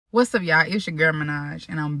What's up, y'all? It's your girl Minaj,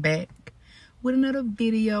 and I'm back with another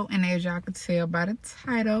video. And as y'all can tell by the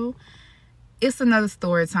title, it's another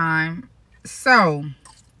story time. So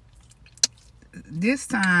this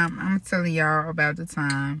time I'm telling y'all about the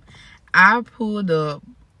time I pulled up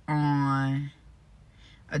on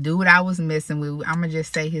a dude I was messing with. I'm gonna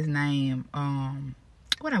just say his name.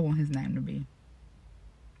 What I want his name to be.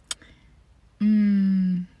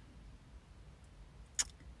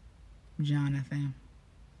 Jonathan.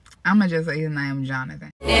 I'm gonna just say his name,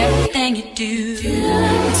 Jonathan. Everything you do,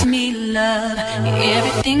 it's me love,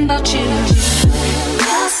 everything about you.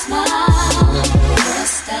 Your smile, your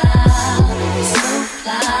style, so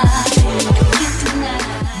fly.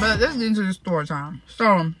 But let's get into the story time.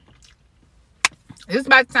 So it's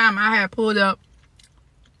about the time I had pulled up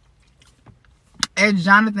at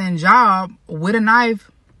Jonathan's job with a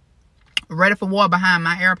knife, ready for war behind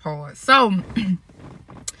my AirPods. So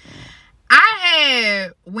I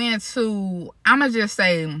had went to, I'ma just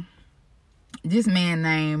say this man's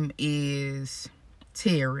name is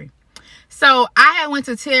Terry. So I had went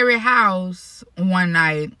to Terry's house one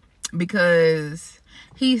night because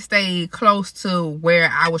he stayed close to where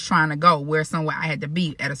I was trying to go, where somewhere I had to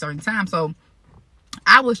be at a certain time. So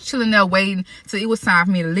I was chilling there waiting till it was time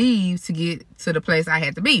for me to leave to get to the place I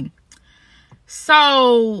had to be.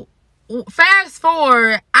 So fast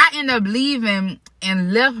forward, I ended up leaving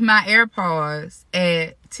and left my AirPods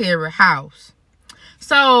at Terry's house.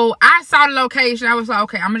 So I saw the location. I was like,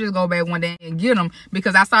 okay, I'm gonna just go back one day and get them,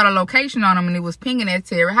 because I saw the location on them and it was pinging at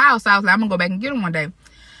Terry's house. So I was like, I'm gonna go back and get them one day.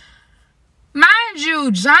 Mind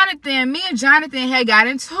you, me and Jonathan had got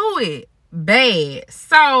into it bad.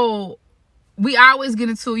 So we always get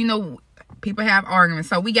into, you know, people have arguments.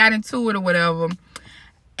 So we got into it or whatever.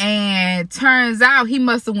 And turns out he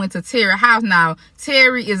must have went to Terry's house. Now,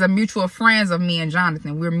 Terry is a mutual friend of me and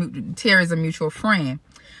Jonathan. Terry's a mutual friend.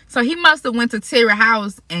 So he must have went to Terry's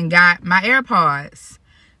house and got my AirPods.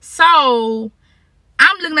 So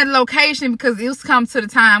I'm looking at the location because it was come to the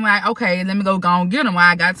time like, okay, let me go and get them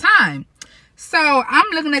while I got time. So I'm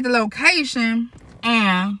looking at the location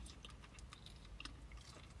and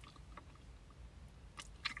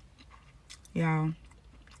y'all,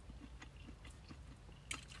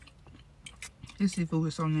 this seafood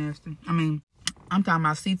is so nasty. I mean, I'm talking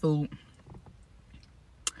about seafood.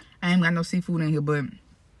 I ain't got no seafood in here, but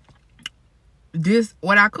this,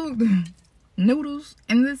 what I cooked, noodles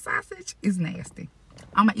and this sausage is nasty.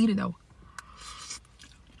 I'm gonna eat it though.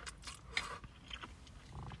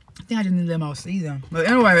 I think I just need a little more season. But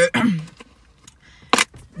anyway,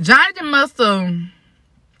 Jonathan must have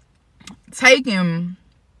taken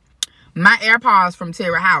my AirPods from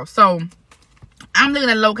Terry's house. So I'm looking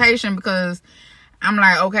at the location because I'm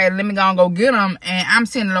like, okay, let me go and go get them. And I'm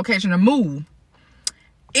seeing the location to move.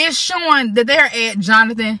 It's showing that they're at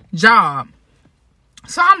Jonathan's job.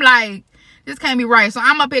 So I'm like, this can't be right. So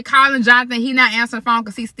I'm up here calling Jonathan. He not answering the phone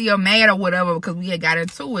because he's still mad or whatever because we had got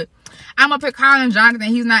into it. I'm up here calling Jonathan.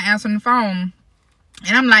 He's not answering the phone.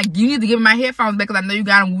 And I'm like, you need to give me my headphones back because I know you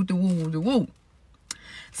got them woo-de-woo.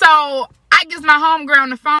 So I get my homegirl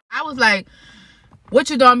on the phone. I was like, what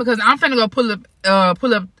you doing? Because I'm finna go pull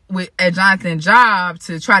up at Jonathan's job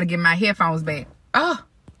to try to get my headphones back. Oh.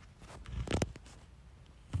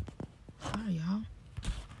 Sorry, y'all.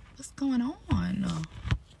 What's going on?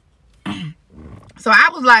 So I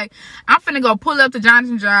was like, I'm finna go pull up to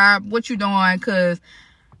Jonathan's job. What you doing? Because,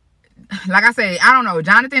 like I said, I don't know.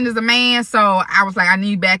 Jonathan is a man. So I was like, I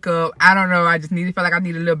need backup. I don't know. I just feel like I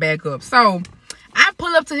need a little backup. So I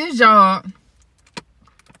pull up to his job.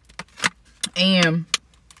 And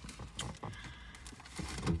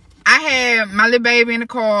I had my little baby in the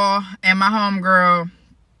car and my homegirl. And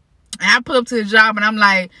I pull up to the job and I'm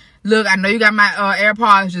like, look, I know you got my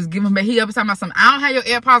AirPods. Just give them back. He up talking about something. I don't have your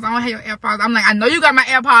AirPods. I don't have your AirPods. I'm like, I know you got my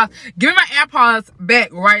AirPods. Give me my AirPods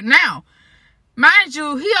back right now. Mind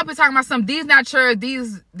you, he up here talking about something. These not sure.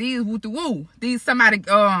 These woo-de-woo. These somebody,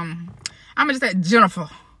 I'm going to just say Jennifer.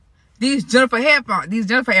 These Jennifer headphones. These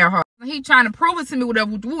Jennifer AirPods. He trying to prove it to me with that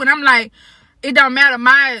woo-de-woo. And I'm like, it don't matter.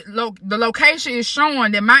 The location is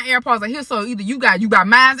showing that my AirPods are here. So either you got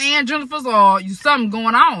mine and Jennifer's, or you something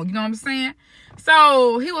going on. You know what I'm saying?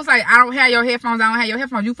 So he was like, I don't have your headphones. I don't have your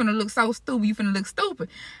headphones. You finna look so stupid. You finna look stupid.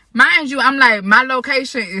 Mind you, I'm like, my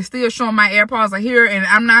location is still showing my AirPods are here. And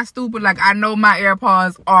I'm not stupid. Like, I know my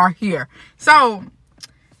AirPods are here. So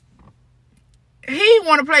he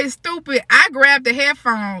want to play stupid. I grabbed the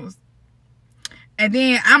headphones. And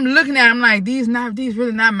then I'm looking at him like, these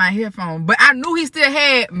really not my headphones. But I knew he still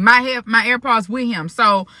had my AirPods with him.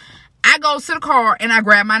 So I go to the car and I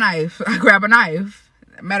grab my knife. I grab a knife.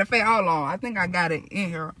 Matter of fact, hold on. I think I got it in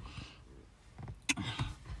here.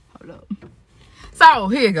 up. So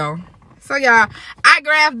here you go. So y'all, I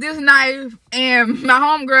grabbed this knife and my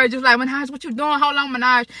homegirl just like, Minaj, what you doing? Hold on,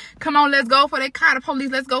 Minaj. Come on, let's go for they call the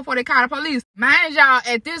police. Let's go for they call the police. Mind y'all,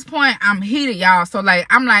 at this point, I'm heated, y'all. So like,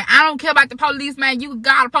 I'm like, I don't care about the police, man. You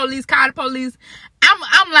got the police, call the police.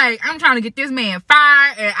 I'm like, I'm trying to get this man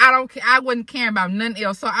fired, and I wasn't caring about nothing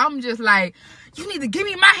else. So I'm just like, you need to give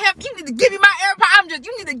me my help. You need to give me my AirPod.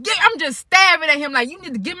 I'm just stabbing at him like, you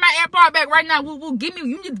need to give my AirPod back right now. You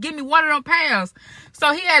need to give me one of them pairs.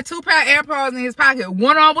 So he had 2 pair of AirPods in his pocket.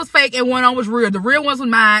 One on was fake and one on was real. The real ones was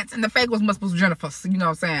mine, and the fake ones was Jennifer's. You know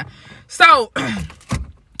what I'm saying? So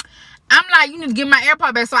I'm like, you need to get my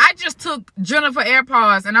AirPod back. So I just took Jennifer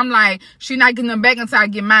AirPods, and I'm like, she not getting them back until I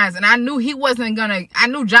get mine. And I knew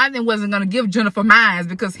Jonathan wasn't gonna give Jennifer mine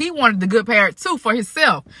because he wanted the good pair too for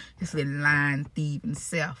himself. This little lying thief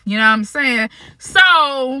himself. You know what I'm saying? So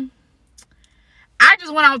I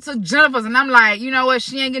just went out and took Jennifer's, and I'm like, you know what?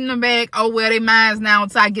 She ain't getting them back. Oh well, they mine now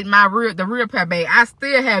until I get the real pair back. I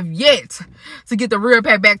still have yet to get the real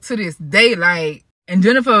pair back to this day. Like, and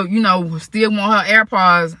Jennifer, you know, still want her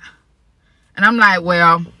AirPods. And I'm like,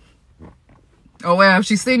 well, oh well, if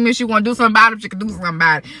she see me, she want to do something about it, she can do something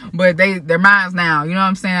about it. But they're mine now. You know what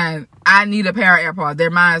I'm saying? I need a pair of AirPods.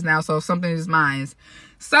 They're mine now, so something is mine.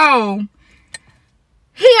 So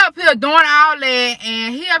he up here doing all that,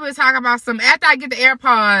 and he up here talking about something. After I get the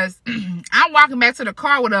AirPods, I'm walking back to the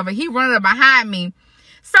car, whatever. He running up behind me.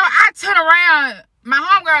 So I turn around. My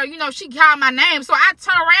homegirl, you know, she called my name. So I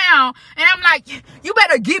turn around and I'm like, you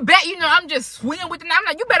better get back. You know, I'm just swinging with it. I'm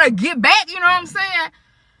like, you better get back. You know what I'm saying?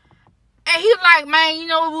 And he's like, man, you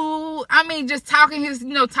know, I mean, just talking his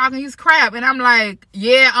crap. And I'm like,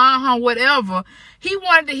 yeah, whatever. He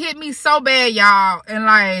wanted to hit me so bad, y'all. And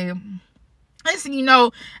like, listen, you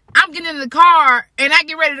know, I'm getting in the car and I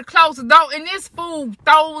get ready to close the door. And this fool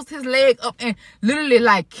throws his leg up and literally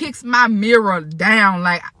like kicks my mirror down.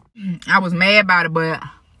 Like, I was mad about it, but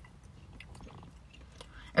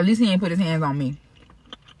at least he ain't put his hands on me.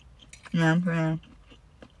 You know what I'm saying?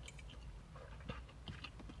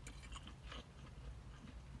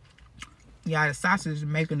 Yeah, the sausage is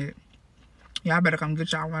making it. Y'all better come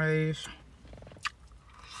get y'all one of these.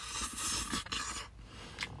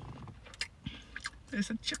 It's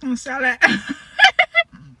a chicken salad.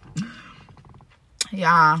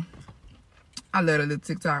 Y'all, I love a little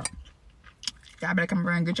TikTok. Y'all better come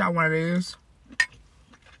around and get y'all one of these.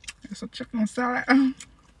 It's a chicken salad.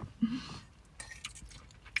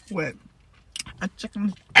 What? A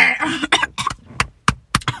chicken.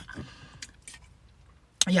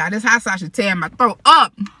 Yeah, this hot sauce is tearing my throat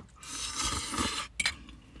up.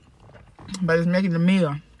 But it's making the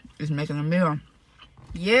meal. It's making the meal.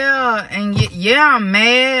 Yeah, and yeah, I'm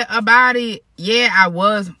mad about it. Yeah, I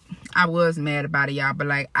was mad about it, y'all. But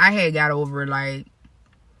like, I had got over it, like,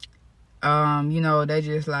 you know, they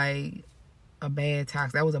just like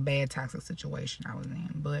that was a bad toxic situation I was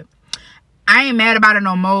in. But I ain't mad about it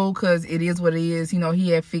no more because it is what it is. You know,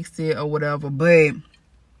 he had fixed it or whatever. But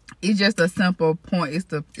it's just a simple point.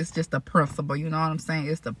 It's just a principle. You know what I'm saying?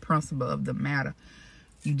 It's the principle of the matter.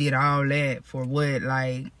 You did all that for what?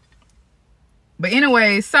 Like, but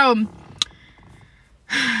anyway, so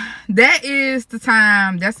that is the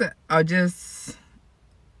time. That's just.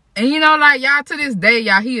 And you know, like, y'all, to this day,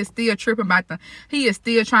 y'all, he is still tripping about he is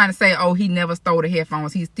still trying to say, oh, he never stole the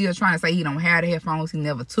headphones. He's still trying to say he don't have the headphones. He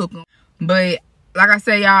never took them. But like I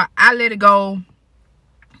said, y'all, I let it go.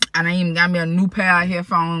 And I even got me a new pair of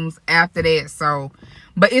headphones after that. So,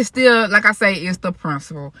 but it's still, like I say, it's the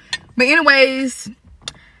principle. But anyways,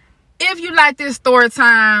 if you like this story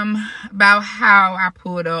time about how I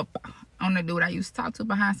pulled up on the dude I used to talk to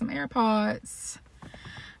behind some AirPods,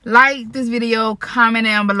 like this video, comment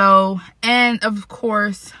down below, and of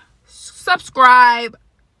course, subscribe.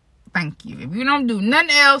 Thank you. If you don't do nothing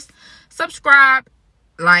else, subscribe,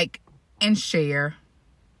 like, and share.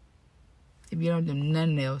 If you don't do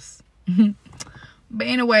nothing else. But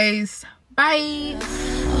anyways, bye.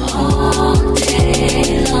 All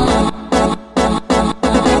day long.